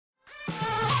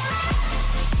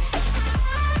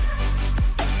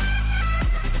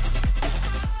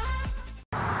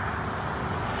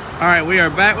All right, we are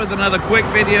back with another quick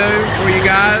video for you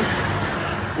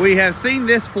guys. We have seen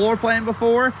this floor plan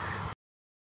before.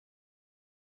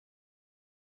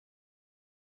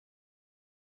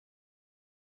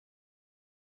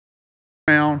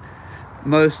 Around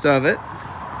most of it.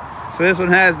 So this one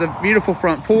has the beautiful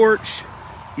front porch.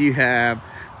 You have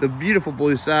the beautiful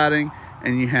blue siding,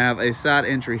 and you have a side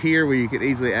entry here where you could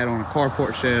easily add on a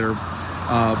carport shed or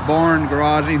barn,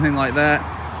 garage, anything like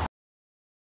that.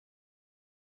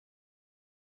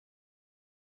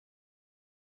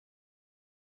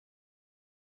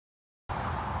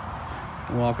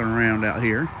 Walking around out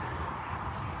here,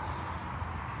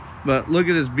 but look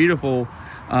at this beautiful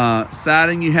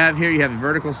siding you have here. You have a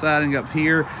vertical siding up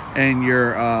here, and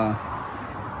your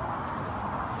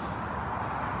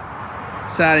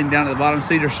siding down at the bottom,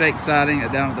 cedar shake siding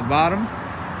down at the bottom.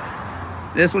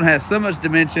 This one has so much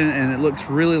dimension, and it looks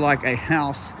really like a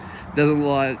house. Doesn't look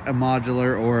like a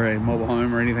modular or a mobile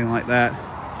home or anything like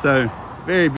that. So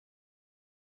very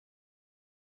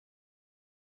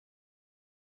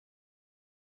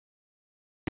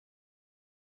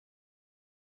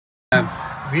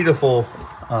beautiful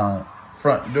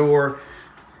front door.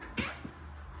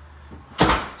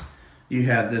 You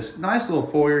have this nice little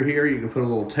foyer here. You can put a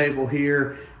little table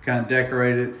here, kind of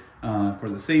decorate it for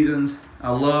the seasons.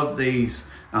 I love these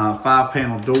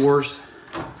 5-panel doors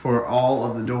for all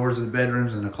of the doors of the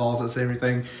bedrooms and the closets,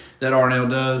 everything that R&L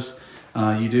does.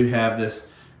 You do have this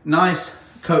nice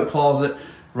coat closet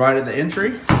right at the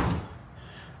entry.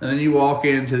 And then you walk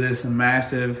into this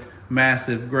massive,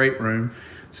 massive great room.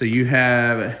 So you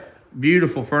have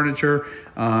beautiful furniture.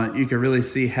 You can really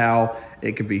see how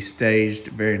it could be staged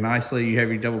very nicely. You have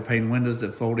your double pane windows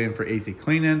that fold in for easy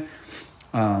cleaning.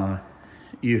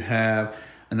 You have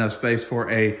enough space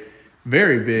for a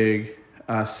very big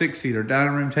 6-seater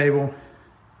dining room table,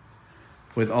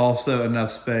 with also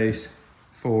enough space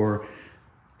for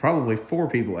probably 4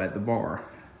 people at the bar.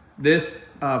 This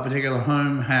particular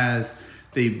home has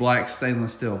the black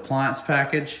stainless steel appliance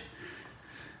package.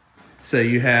 So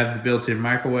you have the built-in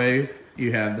microwave,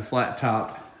 you have the flat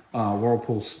top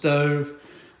Whirlpool stove,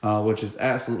 which is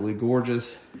absolutely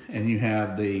gorgeous, and you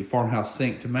have the farmhouse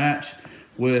sink to match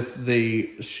with the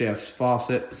chef's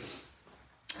faucet,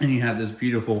 and you have this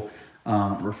beautiful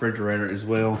refrigerator as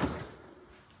well.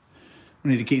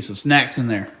 We need to keep some snacks in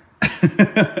there.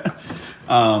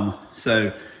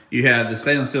 So you have the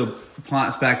stainless steel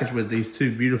appliance package with these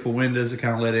 2 beautiful windows that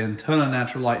kind of let in a ton of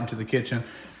natural light into the kitchen,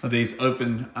 with these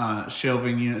open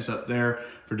shelving units up there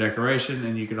for decoration.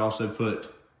 And you could also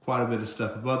put quite a bit of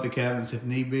stuff above the cabinets if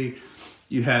need be.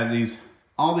 You have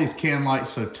all these can lights,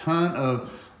 so ton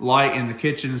of light in the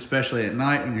kitchen, especially at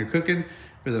night when you're cooking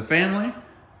for the family.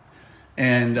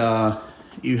 And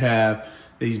you have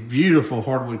these beautiful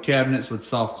hardwood cabinets with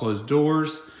soft closed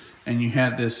doors. And you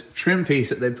have this trim piece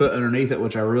that they put underneath it,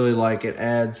 which I really like. It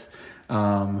adds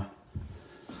a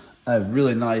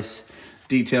really nice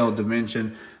detailed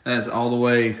dimension. That's all the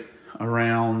way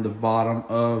around the bottom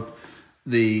of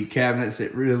the cabinets.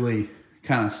 It really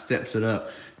kind of steps it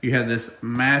up. You have this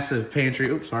massive pantry.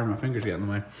 Oops, sorry, my fingers got in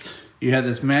the way. You have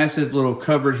this massive little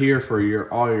cupboard here for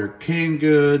all your canned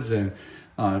goods and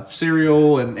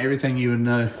cereal and everything you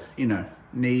would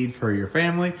need for your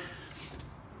family,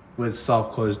 with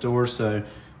soft closed doors, so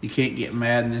you can't get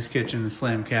mad in this kitchen and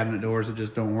slam cabinet doors. It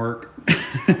just don't work.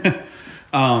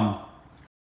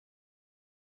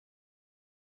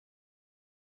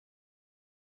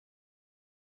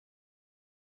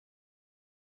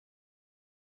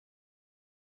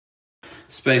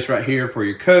 Space right here for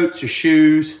your coats, your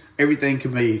shoes, everything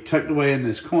can be tucked away in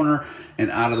this corner and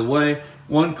out of the way.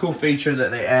 One cool feature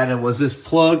that they added was this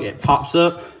plug. It pops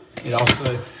up. It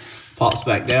also pops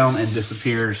back down and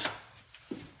disappears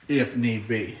if need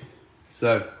be.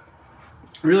 So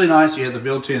really nice. You have the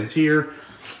built-ins here,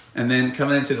 and then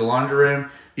coming into the laundry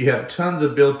room, you have tons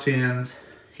of built-ins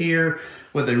here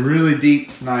with a really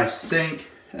deep, nice sink,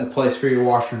 a place for your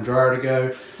washer and dryer to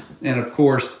go, and of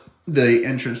course the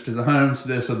entrance to the home. So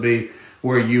this will be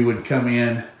where you would come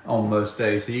in on most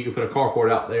days. So you can put a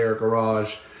carport out there,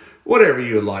 garage, whatever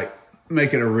you would like.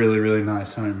 Make it a really, really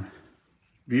nice home.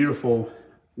 Beautiful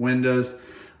windows.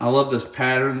 I love this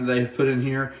pattern that they've put in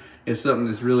here. It's something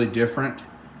that's really different.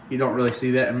 You don't really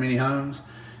see that in many homes.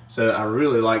 So I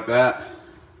really like that.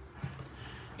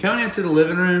 Coming into the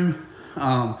living room,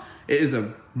 it is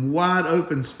a wide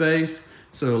open space.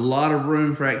 So a lot of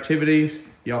room for activities.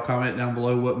 Y'all comment down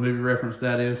below what movie reference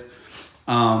that is.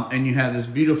 And you have this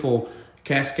beautiful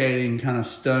cascading kind of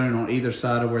stone on either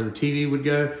side of where the TV would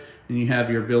go. And you have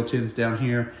your built-ins down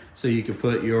here, so you can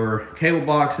put your cable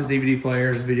boxes, DVD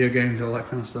players, video games, all that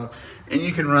kind of stuff. And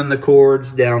you can run the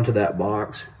cords down to that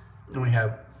box And we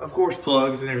have, of course,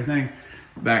 plugs and everything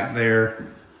back there.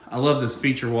 I love this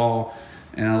feature wall,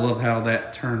 and I love how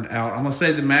that turned out. I'm gonna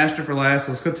save the master for last.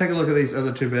 Let's go take a look at these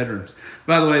other 2 bedrooms.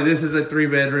 By the way, this is a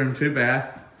 3-bedroom,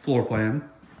 2-bath floor plan.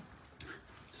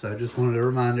 So I just wanted to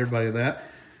remind everybody of that.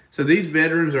 So these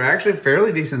bedrooms are actually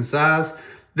fairly decent size.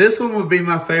 This one would be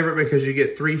my favorite because you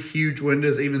get 3 huge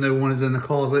windows, even though one is in the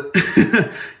closet.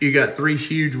 You got 3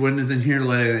 huge windows in here,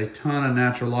 letting a ton of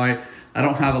natural light. I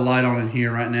don't have a light on in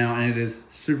here right now, and it is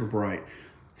super bright.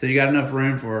 So you got enough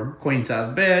room for a queen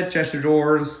size bed, Chester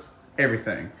doors,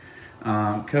 everything.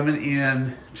 Coming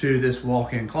in to this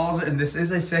walk-in closet, and this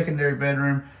is a secondary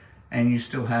bedroom, and you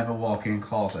still have a walk-in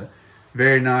closet.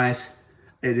 Very nice.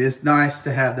 It is nice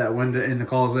to have that window in the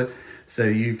closet so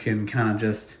you can kind of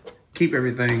just keep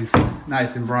everything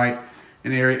nice and bright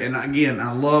and airy. And again,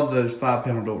 I love those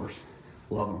 5-panel doors.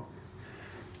 Love them.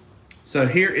 So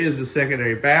here is the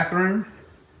secondary bathroom.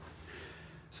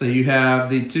 So you have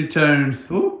the 2-tone,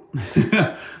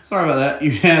 sorry about that.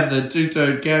 You have the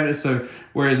 2-tone cabinet. So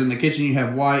whereas in the kitchen you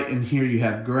have white, and here you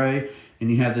have gray,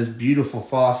 and you have this beautiful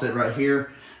faucet right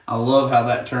here. I love how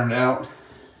that turned out.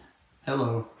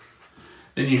 Hello.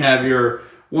 Then you have your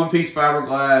 1-piece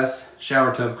fiberglass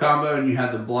shower tub combo, and you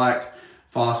have the black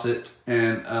faucet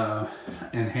and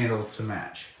handle to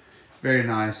match. Very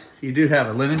nice. You do have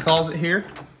a linen closet here.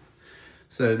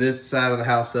 So this side of the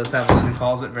house does have a linen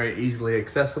closet, very easily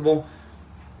accessible.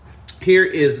 Here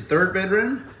is the 3rd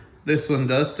bedroom. This one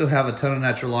does still have a ton of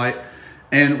natural light.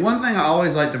 And one thing I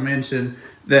always like to mention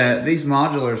that these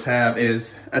modulars have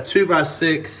is a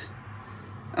 2x6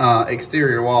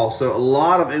 exterior wall. So a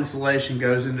lot of insulation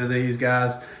goes into these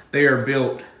guys. They are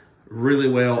built really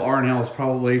well. R&L is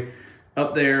probably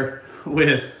up there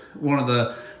with one of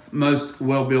the most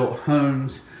well-built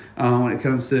homes when it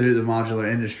comes to the modular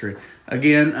industry.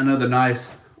 Again, another nice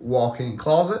walk-in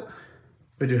closet.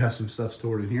 We do have some stuff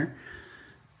stored in here.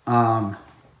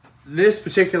 This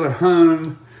particular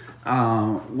home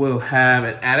will have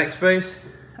an attic space,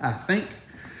 I think.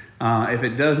 If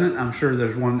it doesn't, I'm sure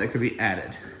there's one that could be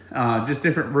added. Just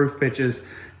different roof pitches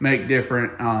make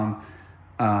different,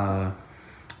 I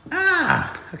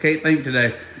can't think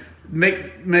today.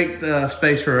 Make the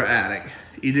space for an attic.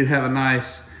 You do have a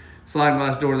nice sliding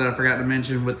glass door that I forgot to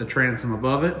mention with the transom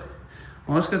above it.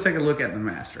 Well, let's go take a look at the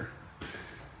master.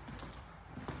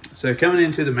 So coming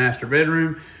into the master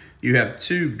bedroom, you have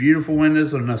 2 beautiful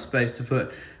windows with enough space to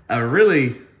put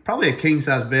probably a king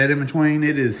size bed in between.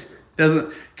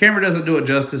 Camera doesn't do it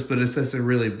justice, but it's just a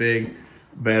really big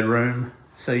bedroom.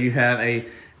 So you have a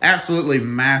absolutely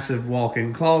massive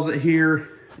walk-in closet here.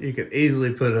 You could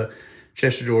easily put a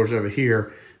Chester doors over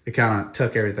here to kind of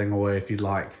tuck everything away if you'd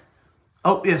like.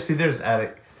 Oh yeah, see there's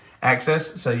attic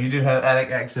access. So you do have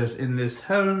attic access in this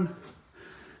home,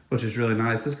 which is really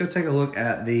nice. Let's go take a look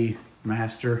at the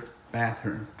master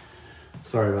bathroom.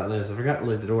 Sorry about this, I forgot to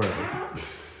leave the door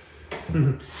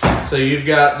open. So you've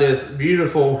got this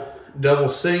beautiful double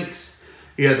sinks.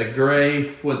 You have the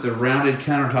gray with the rounded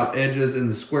countertop edges and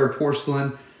the square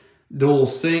porcelain, dual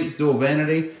sinks, dual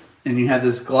vanity, and you have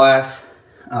this glass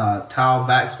tile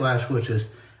backsplash, which is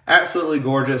absolutely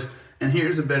gorgeous. And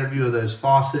here's a better view of those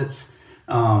faucets.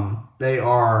 They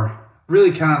are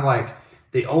really kind of like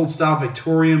the old style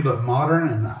Victorian, but modern,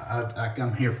 and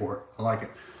I'm here for it. I like it.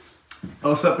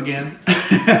 Close up again.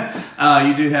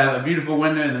 You do have a beautiful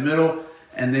window in the middle,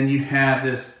 and then you have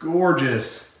this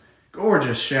gorgeous,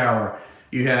 gorgeous shower.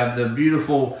 You have the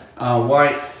beautiful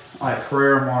white, like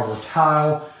Carrera marble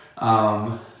tile.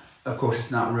 Of course,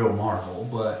 it's not real marble,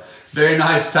 but very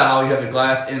nice tile. You have a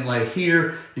glass inlay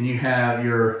here, and you have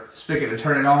your spigot to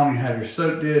turn it on. You have your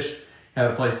soap dish. You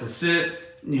have a place to sit.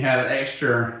 You have an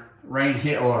extra rain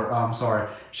head,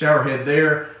 shower head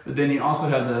there. But then you also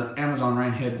have the Amazon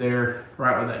rain head there,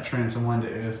 right where that transom window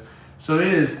is. So it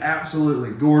is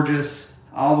absolutely gorgeous,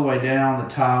 all the way down the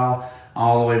tile,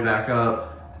 all the way back up.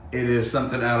 It is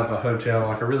something out of a hotel,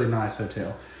 like a really nice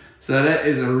hotel. So that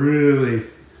is a really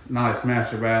nice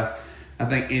master bath. I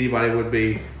think anybody would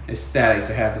be ecstatic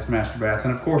to have this master bath.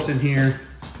 And of course in here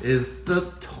is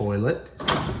the toilet.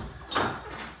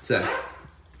 So,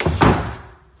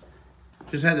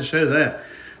 just had to show that.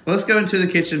 Let's go into the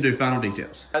kitchen and do final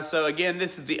details. So again,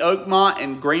 this is the Oakmont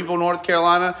in Greenville, North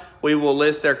Carolina. We will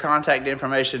list their contact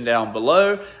information down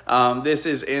below. This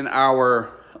is in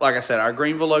our, like I said, our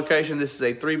Greenville location. This is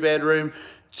a 3-bedroom,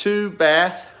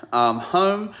 2-bath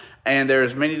home, and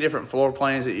there's many different floor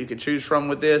plans that you can choose from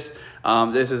with this.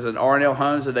 This is an R&L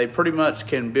home, so they pretty much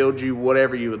can build you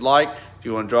whatever you would like. If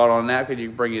you want to draw it on a napkin, you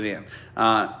can bring it in.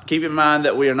 Keep in mind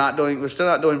that we're still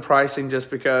not doing pricing just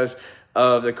because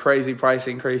of the crazy price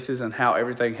increases and how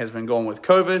everything has been going with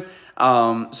COVID.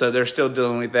 So they're still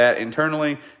dealing with that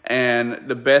internally. And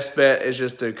the best bet is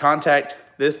just to contact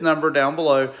this number down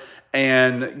below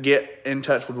and get in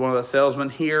touch with one of the salesmen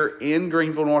here in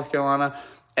Greenville, North Carolina.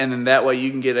 And then that way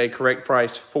you can get a correct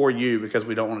price for you, because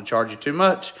we don't want to charge you too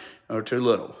much or too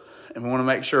little. And we want to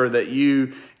make sure that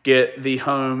you get the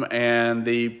home and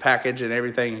the package and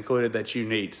everything included that you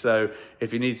need. So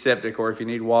if you need septic, or if you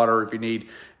need water, or if you need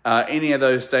any of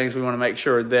those things, we want to make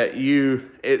sure that it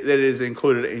is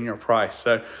included in your price.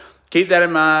 So keep that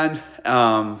in mind.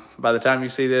 By the time you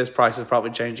see this, prices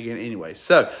probably change again anyway.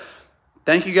 So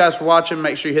thank you guys for watching.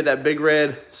 Make sure you hit that big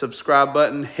red subscribe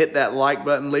button, hit that like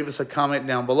button, leave us a comment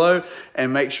down below,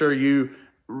 and make sure you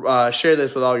share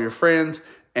this with all your friends,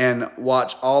 and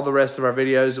watch all the rest of our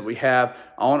videos that we have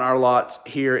on our lots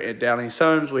here at Down East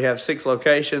Homes. We have 6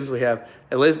 locations. We have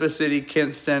Elizabeth City,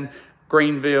 Kinston,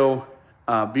 Greenville,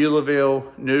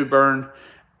 Beulahville, New Bern,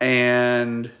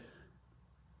 and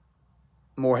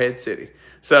Morehead City.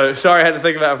 So sorry, I had to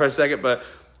think about it for a second, but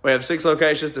we have 6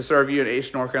 locations to serve you in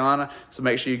East North Carolina. So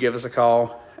make sure you give us a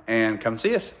call and come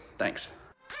see us. Thanks.